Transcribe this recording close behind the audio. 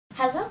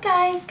Hello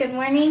guys, good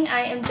morning.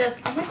 I am just,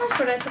 oh my gosh,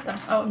 where did I put them?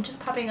 Oh, I'm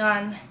just popping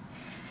on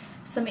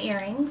some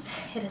earrings.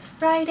 It is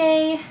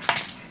Friday,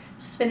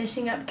 just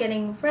finishing up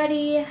getting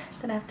ready.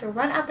 Then I have to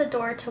run out the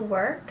door to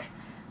work.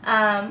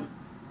 Oh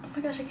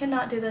my gosh, I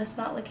cannot do this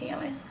not looking at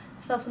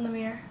myself in the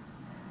mirror.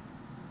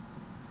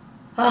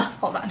 Oh,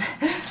 hold on.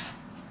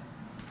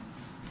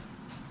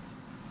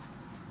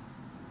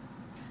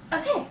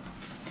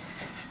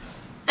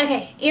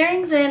 Okay,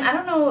 earrings in. I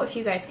don't know if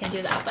you guys can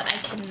do that, but I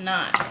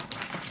cannot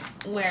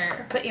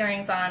put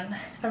earrings on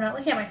if I'm not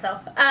looking at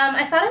myself.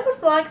 I thought I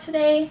would vlog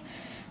today.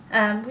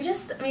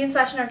 Me and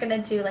Sebastian are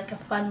gonna do like a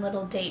fun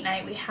little date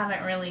night. We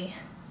haven't really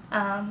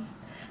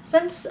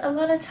spent a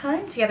lot of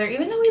time together,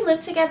 even though we live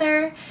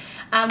together.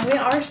 We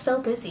are so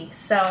busy,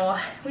 so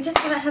we just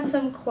haven't had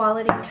some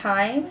quality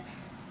time.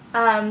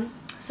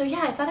 So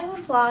yeah, I thought I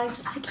would vlog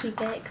just to keep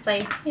it, because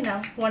I,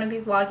 want to be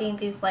vlogging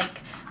these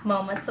like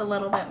moments a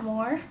little bit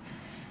more.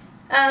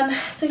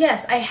 So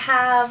yes, I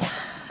have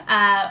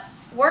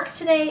work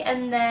today,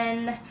 and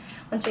then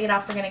once we get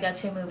off, we're gonna go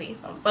to movies.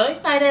 I'm so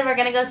excited. We're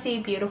gonna go see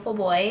Beautiful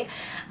Boy.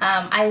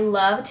 I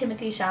love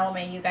Timothée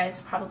Chalamet. You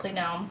guys probably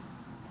know.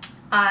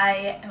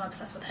 I am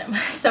obsessed with him.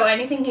 So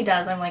anything he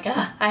does, I'm like,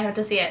 I have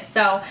to see it.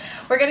 So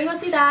we're gonna go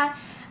see that,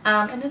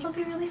 and it'll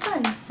be really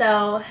fun.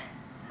 So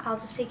I'll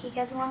just take you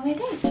guys along my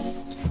day.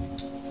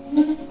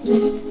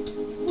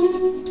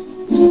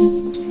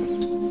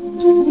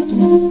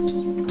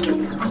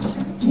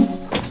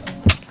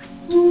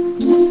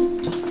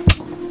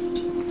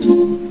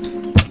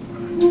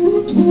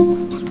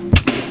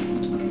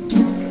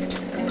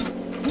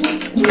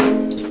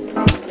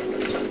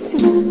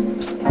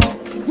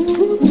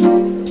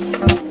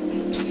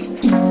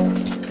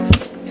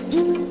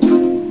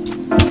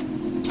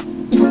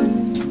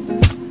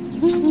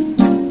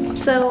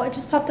 So I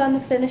just popped on the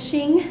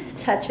finishing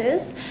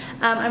touches.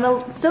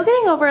 I'm still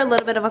getting over a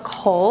little bit of a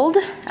cold,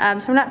 so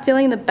I'm not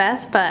feeling the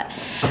best, but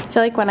I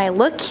feel like when I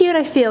look cute,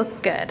 I feel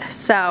good.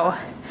 So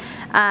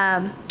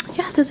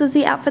yeah, this is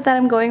the outfit that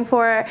I'm going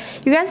for.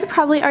 You guys have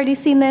probably already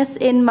seen this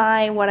in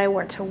my what I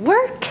wore to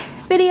work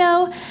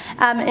video.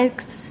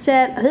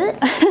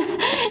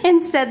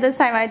 Instead this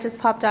time I just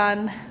popped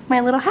on my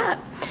little hat.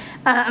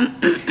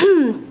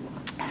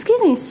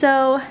 Excuse me.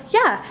 So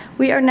yeah,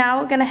 we are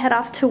now gonna head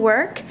off to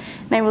work,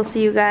 and I will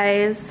see you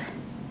guys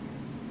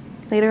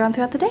later on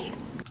throughout the day.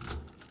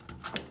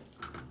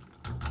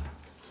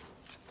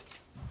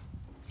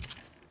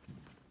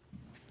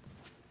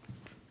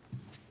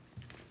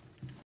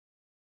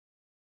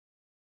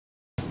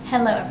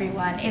 Hello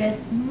everyone, it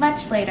is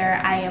much later.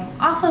 I am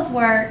off of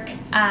work.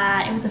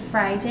 It was a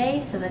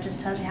Friday, so that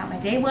just tells you how my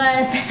day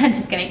was.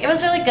 Just kidding, it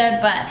was really good,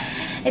 but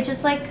it's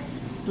just like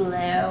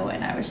slow,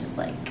 and I was just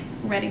like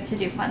ready to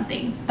do fun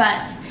things.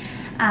 But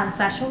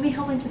Sebastian will be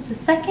home in just a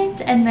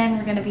second, and then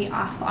we're gonna be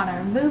off on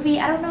our movie.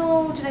 I don't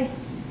know, did I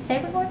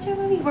say we're going to a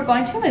movie? We're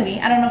going to a movie,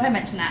 I don't know if I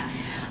mentioned that.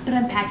 But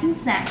I'm packing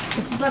snacks.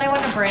 This is what I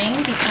want to bring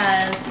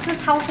because this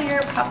is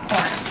healthier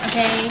popcorn,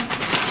 okay?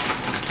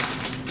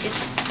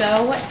 It's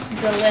so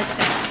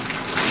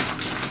delicious.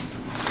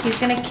 He's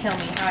gonna kill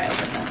me how I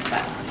open this,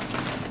 but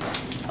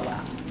oh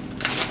wow.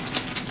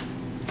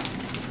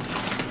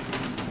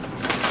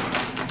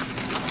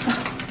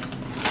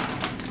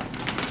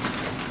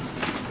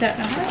 Don't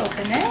know how to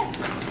open it.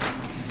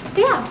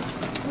 So yeah,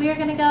 we are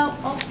gonna go.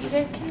 Oh, you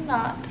guys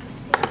cannot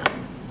see.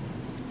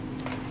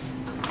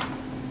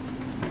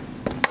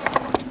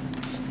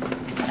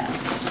 What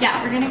else?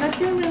 Yeah, we're gonna go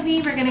to a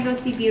movie. We're gonna go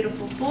see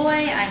Beautiful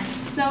Boy. I'm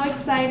so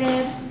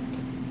excited.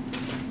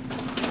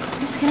 I'm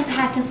just gonna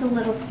pack us a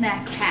little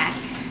snack pack,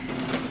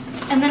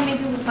 and then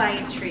maybe we'll buy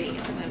a treat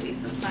at the movie,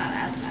 so it's not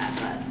as bad,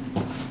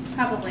 but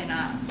probably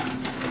not.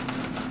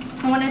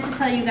 I wanted to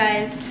tell you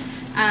guys,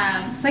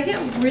 so I get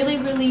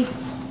really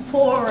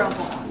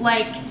horrible,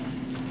 like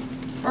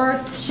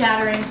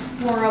earth-shattering,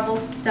 horrible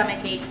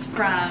stomach aches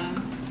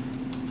from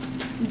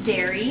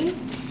dairy,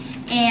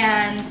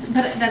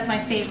 but that's my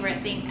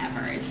favorite thing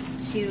ever,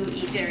 is to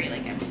eat dairy.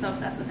 Like, I'm so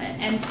obsessed with it.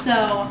 And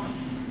so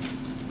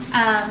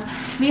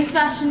me and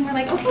Sebastian were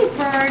like, okay,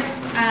 for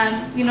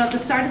at the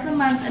start of the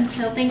month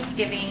until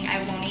Thanksgiving,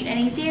 I won't eat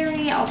any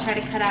dairy. I'll try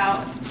to cut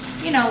out,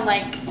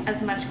 like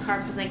as much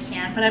carbs as I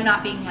can, but I'm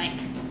not being like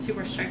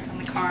super strict on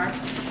the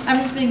carbs. I'm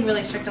just being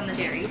really strict on the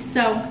dairy.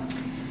 So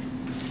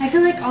I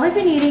feel like all I've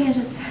been eating is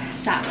just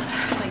salad,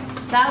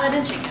 like salad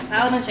and chicken,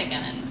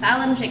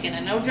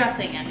 and no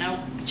dressing and no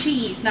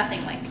cheese,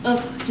 nothing, like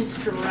just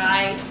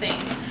dry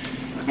things.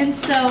 And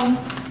so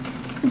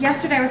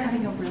yesterday I was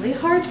having a really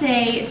hard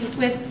day just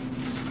with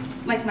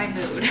like my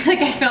mood. Like,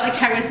 I felt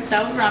like I was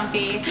so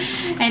grumpy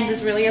and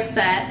just really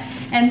upset.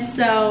 And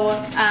so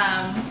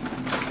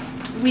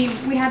we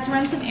had to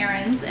run some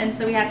errands, and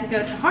so we had to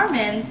go to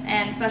Harmon's,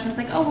 and Sebastian was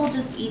like, oh, we'll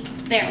just eat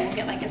there, we'll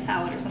get like a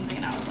salad or something.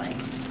 And I was like,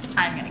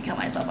 I'm gonna kill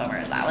myself over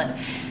a salad.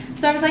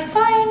 So I was like,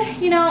 fine,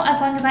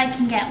 as long as I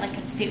can get like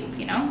a soup,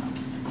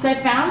 So I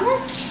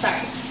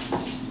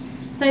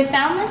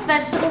found this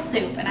vegetable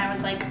soup, and I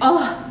was like,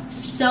 oh,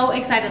 so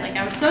excited. Like,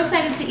 I was so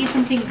excited to eat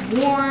something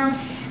warm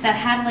that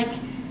had like,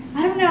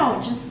 I don't know,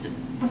 just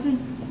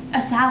wasn't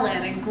a salad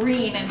and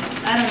green and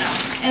I don't know.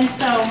 And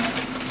so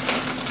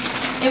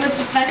it was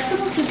this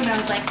vegetable soup and I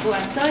was like, oh,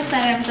 I'm so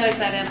excited, I'm so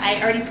excited.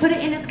 I already put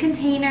it in its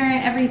container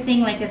and everything,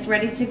 like it's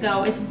ready to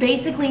go. It's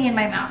basically in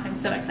my mouth, I'm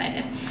so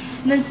excited.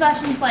 And then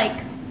Sebastian's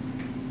like,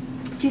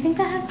 do you think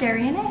that has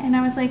dairy in it? And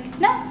I was like,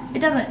 no, it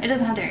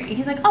doesn't have dairy.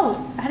 He's like, oh,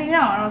 how do you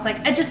know? And I was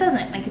like, it just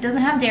doesn't. It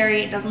doesn't have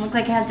dairy, it doesn't look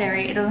like it has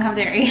dairy, it doesn't have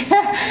dairy.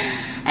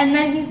 And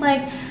then he's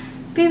like,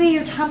 baby,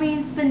 your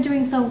tummy's been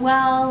doing so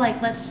well,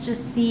 like let's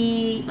just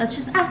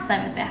ask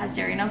them if it has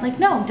dairy. And I was like,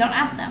 no, don't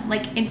ask them.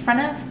 Like in front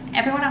of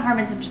everyone at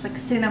Harmon's, I'm just like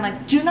sitting there, I'm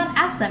like, do not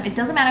ask them. It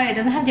doesn't matter, it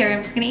doesn't have dairy,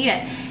 I'm just gonna eat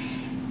it.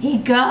 He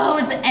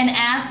goes and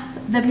asks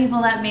the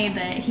people that made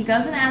it. He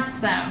goes and asks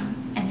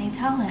them and they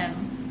tell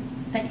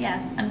him that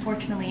yes,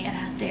 unfortunately it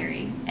has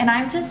dairy. And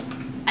I'm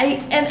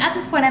at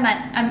this point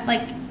I'm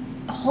like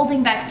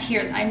holding back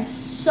tears. I'm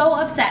so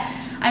upset.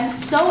 I'm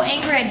so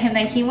angry at him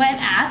that he went and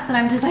asked, and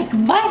I'm just like,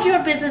 mind your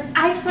business.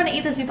 I just want to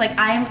eat this soup. Like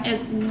I am a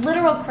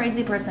literal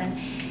crazy person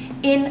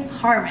in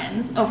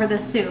Harmon's over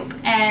this soup.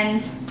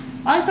 And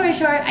long story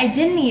short, I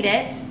didn't eat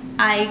it.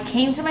 I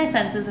came to my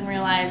senses and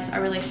realized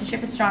our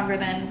relationship is stronger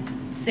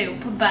than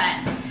soup. But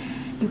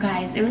you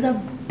guys, it was a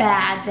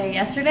bad day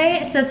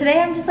yesterday. So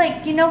today I'm just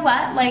like, you know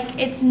what? Like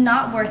it's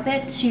not worth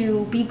it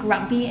to be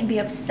grumpy and be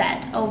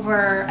upset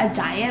over a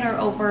diet or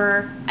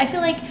over, I feel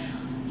like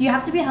you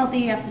have to be healthy,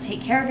 you have to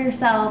take care of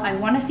yourself. I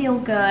want to feel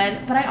good,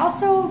 but I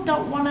also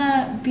don't want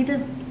to be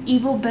this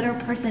evil, bitter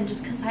person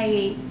just because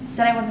I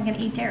said I wasn't going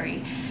to eat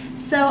dairy.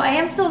 So I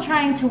am still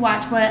trying to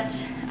watch what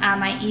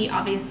I eat,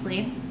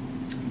 obviously.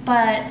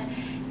 But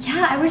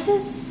yeah, I was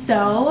just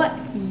so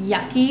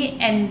yucky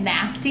and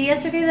nasty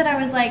yesterday that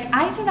I was like,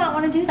 I do not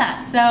want to do that.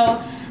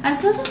 So I'm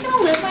still just going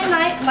to live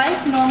my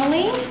life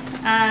normally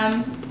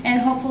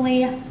and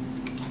hopefully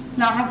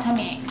not have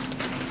tummy aches.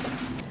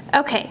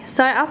 Okay,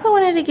 so I also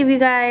wanted to give you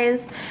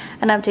guys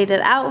an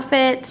updated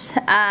outfit,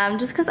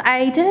 just because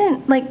I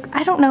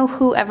don't know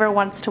who ever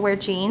wants to wear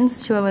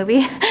jeans to a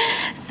movie.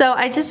 So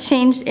I just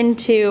changed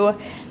into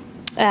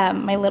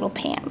my little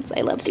pants.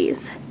 I love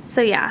these. So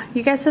yeah,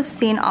 you guys have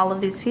seen all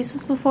of these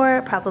pieces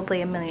before,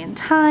 probably a million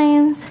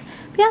times.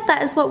 But yeah,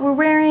 that is what we're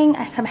wearing.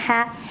 I just have a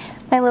hat,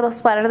 my little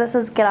sweater that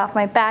says get off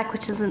my back,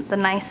 which isn't the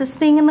nicest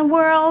thing in the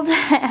world,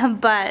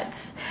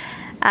 but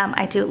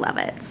I do love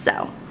it.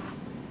 So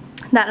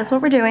that is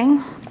what we're doing.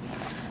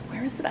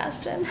 Where is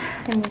Sebastian?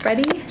 I'm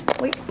ready.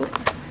 Wait.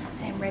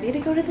 I'm ready to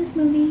go to this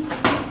movie.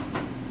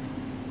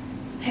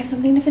 I have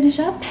something to finish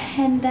up,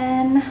 and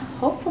then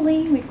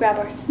hopefully we grab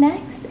our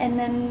snacks, and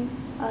then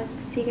I'll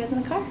see you guys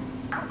in the car.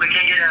 We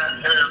can get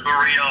a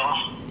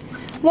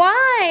burrito.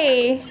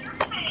 Why?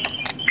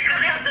 Because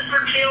we have the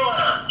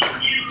tortilla.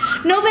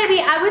 No, baby,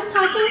 I was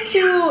talking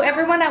to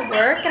everyone at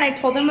work, and I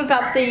told them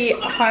about the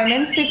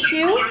Harmon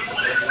situ,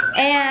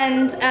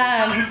 and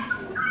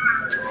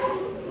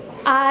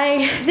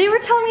they were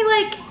telling me,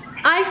 like,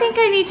 I think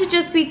I need to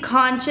just be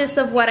conscious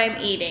of what I'm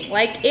eating.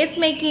 Like, it's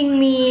making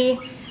me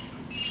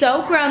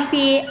so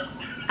grumpy,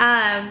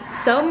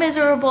 so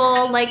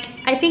miserable. Like,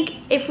 I think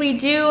if we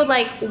do,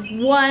 like,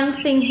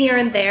 one thing here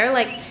and there,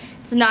 like,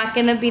 it's not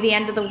gonna be the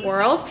end of the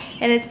world,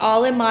 and it's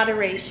all in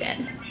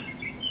moderation.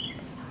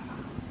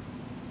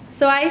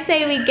 So I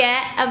say we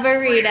get a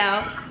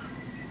burrito.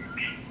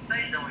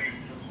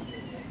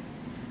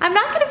 I'm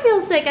not gonna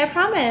feel sick, I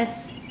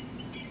promise.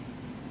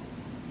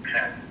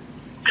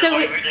 So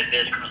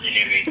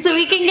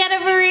we can get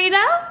a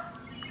burrito?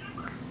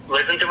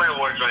 Listen to my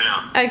words right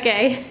now.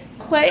 Okay.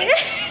 Wait.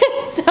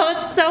 So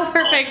it's so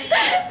perfect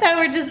that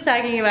we're just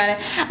talking about it.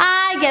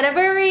 I get a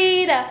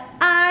burrito.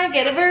 I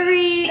get a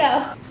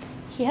burrito.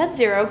 He had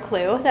zero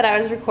clue that I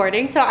was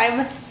recording, so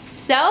I'm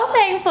so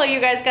thankful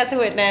you guys got to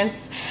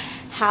witness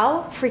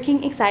how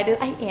freaking excited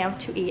I am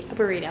to eat a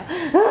burrito.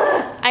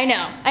 I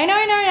know.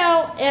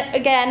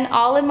 Again,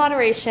 all in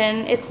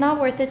moderation. It's not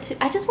worth it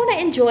to, I just want to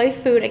enjoy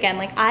food again.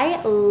 Like,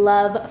 I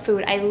love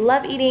food. I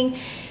love eating.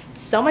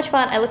 It's so much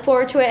fun. I look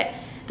forward to it.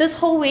 This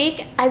whole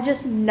week, I've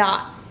just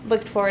not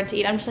looked forward to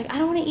eat. I'm just like, I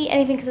don't want to eat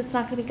anything because it's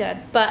not going to be good.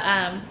 But,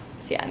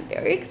 so yeah, I'm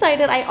very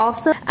excited. I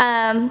also,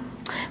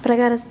 but I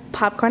got his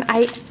popcorn.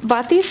 I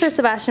bought these for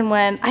Sebastian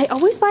when, I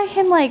always buy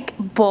him like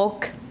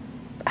bulk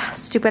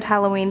stupid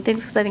Halloween things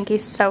because I think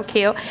he's so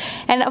cute,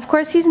 and of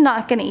course he's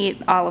not gonna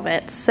eat all of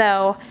it,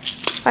 so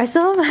I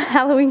still have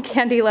Halloween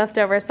candy left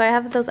over, so I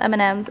have those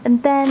M&Ms,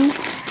 and then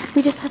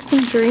we just have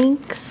some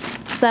drinks.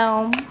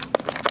 So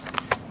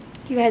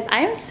you guys,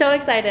 I am so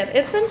excited.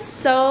 It's been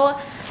so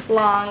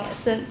long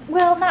since,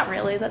 well, not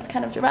really, that's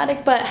kind of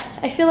dramatic, but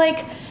I feel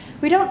like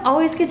we don't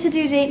always get to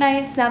do date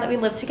nights now that we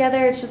live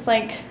together. It's just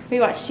like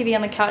we watch TV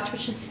on the couch,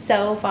 which is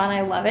so fun.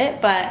 I love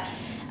it, but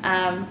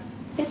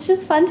it's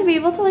just fun to be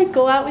able to like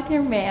go out with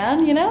your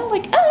man, you know,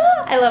 like,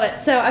 I love it.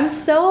 So I'm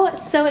so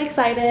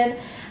excited.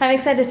 I'm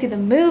excited to see the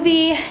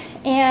movie,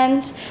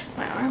 and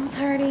my arm's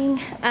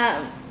hurting.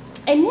 And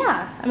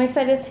yeah, I'm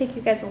excited to take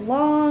you guys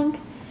along.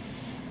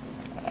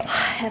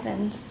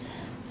 Heavens.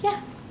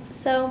 Yeah,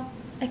 so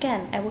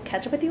again, I will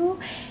catch up with you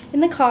in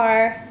the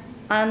car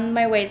on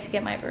my way to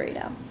get my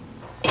burrito.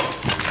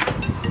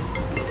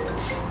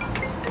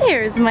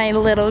 There's my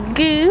little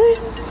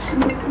goose. Jezus,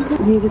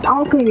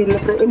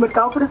 je moet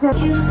kopen dat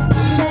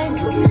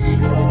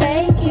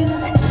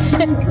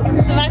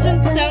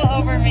Sebastian's so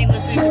over me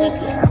listening to this.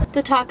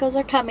 The tacos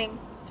are coming.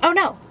 Oh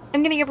no,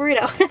 I'm getting a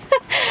burrito.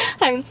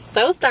 I'm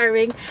so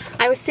starving.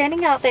 I was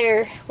standing out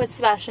there with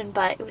Sebastian,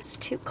 but it was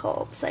too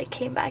cold, so I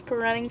came back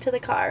running to the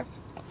car.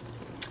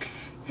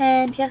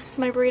 And yes,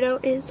 my burrito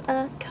is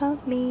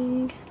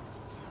coming.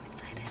 So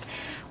excited.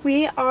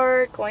 We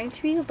are going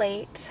to be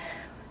late.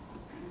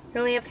 We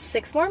only have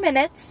 6 more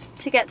minutes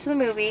to get to the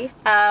movie.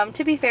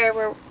 To be fair,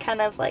 we're kind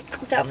of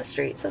like down the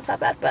street, so it's not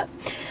bad, but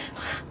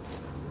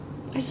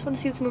I just want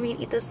to see this movie and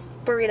eat this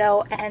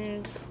burrito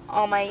and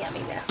all my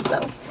yumminess,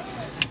 so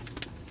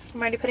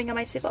I'm already putting on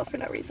my seatbelt for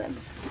no reason.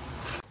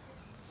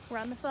 We're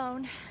on the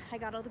phone. I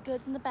got all the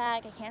goods in the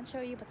bag. I can't show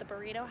you, but the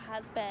burrito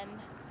has been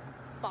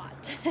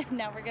bought.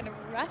 Now we're gonna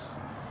rush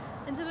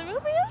into the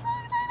movie. I'm so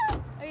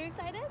excited. Are you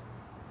excited?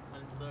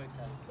 I'm so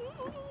excited.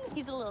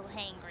 He's a little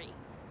hangry,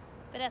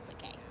 but that's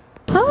okay.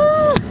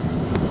 Ah.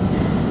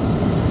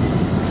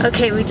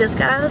 Okay, we just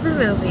got out of the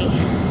movie,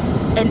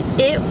 and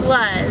it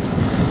was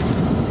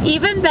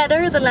even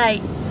better than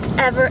I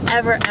ever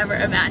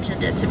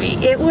imagined it to be.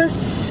 It was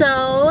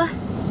so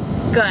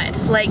good.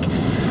 Like,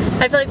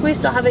 I feel like we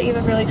still haven't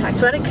even really talked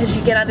about it because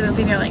you get out of the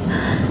movie and you're like,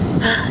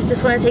 I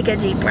just want to take a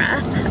deep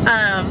breath.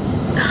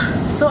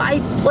 So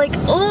I like,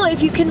 oh,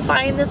 if you can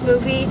find this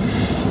movie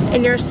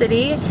in your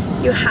city,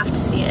 you have to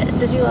see it.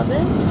 Did you love it?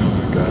 Oh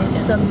my god.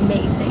 It's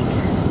amazing.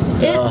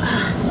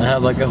 I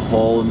have like a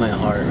hole in my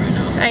heart right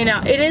now. I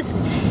know, it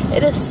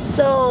is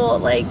so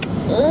like,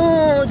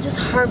 oh, just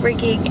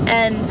heartbreaking,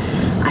 and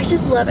I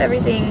just love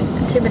everything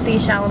Timothée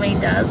Chalamet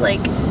does.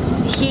 Like,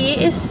 he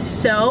is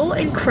so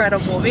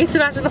incredible. Me and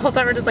Sebastian the whole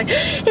time are just like,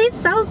 he's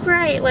so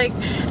great. Like,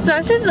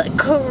 Sebastian like,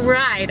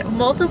 cried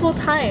multiple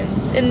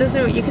times in this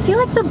movie. You can see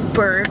like the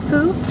bird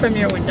poop from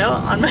your window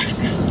on my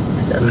face.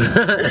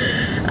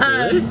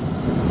 Really?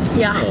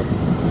 Yeah. Oh.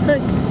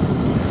 Look,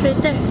 it's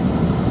right there.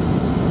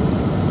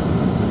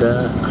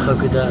 How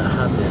could that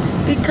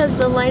happen? Because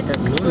the lights are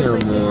No,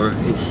 more.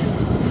 It's.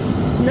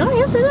 No,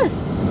 yes it is.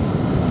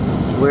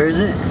 Where is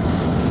it?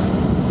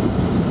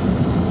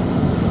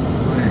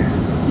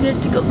 You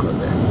have to go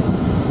closer.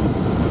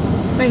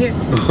 Right here.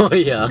 Oh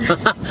yeah.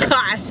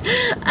 Gosh.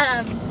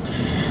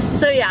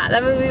 So yeah,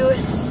 that movie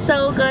was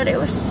so good. It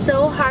was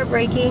so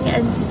heartbreaking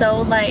and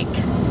so like,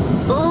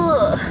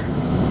 ugh.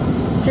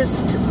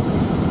 Just,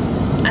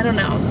 I don't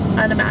know,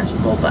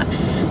 unimaginable. But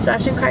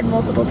Sebastian cried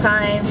multiple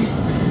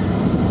times.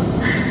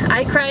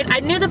 I cried.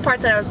 I knew the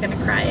part that I was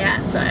gonna cry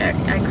at, so I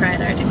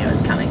cried. I already knew it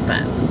was coming,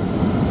 but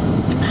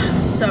it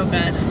was so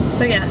good.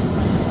 So yes,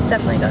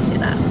 definitely go see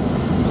that.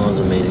 That was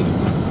amazing.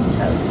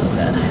 That was so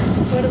good.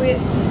 What do we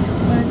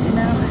want to do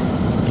now?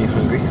 You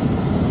hungry?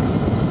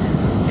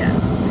 Yeah.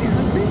 Are you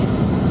hungry?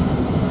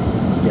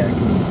 Yeah, I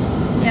can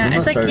eat. Yeah, I'm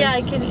it's like, starving. yeah,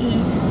 I can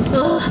eat.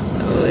 Ugh.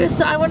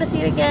 So I want to see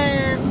it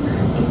again.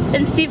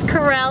 And Steve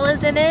Carell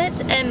is in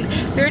it, and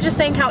we were just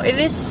saying how it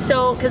is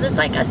so, because it's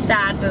like a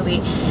sad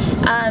movie,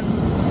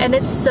 and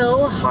it's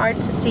so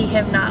hard to see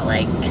him not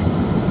like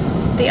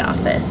The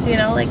Office, you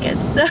know, like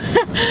it's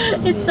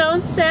it's so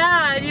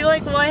sad. You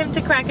like want him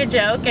to crack a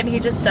joke and he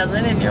just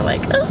doesn't, and you're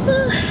like,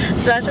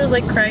 Sebastian was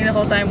like crying the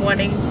whole time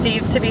wanting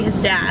Steve to be his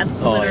dad,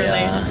 literally.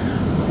 Yeah.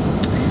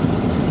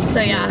 So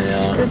yeah,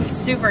 Oh, it was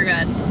super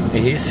good.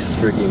 He's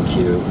freaking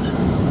cute.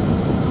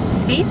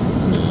 Steve?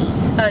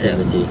 Oh,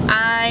 Timothy.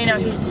 I know,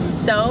 he's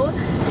so,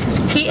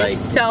 he Like, is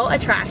so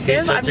attractive.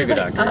 he's such I'm a just good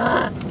like,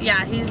 actor.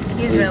 yeah, he's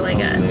really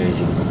good.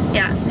 Amazing.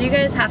 Yeah, so you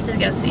guys have to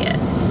go see it.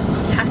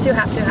 Have to.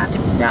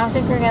 Now I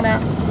think we're gonna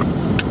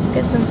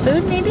get some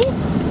food, maybe?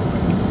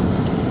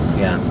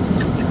 Yeah.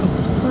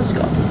 Let's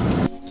go.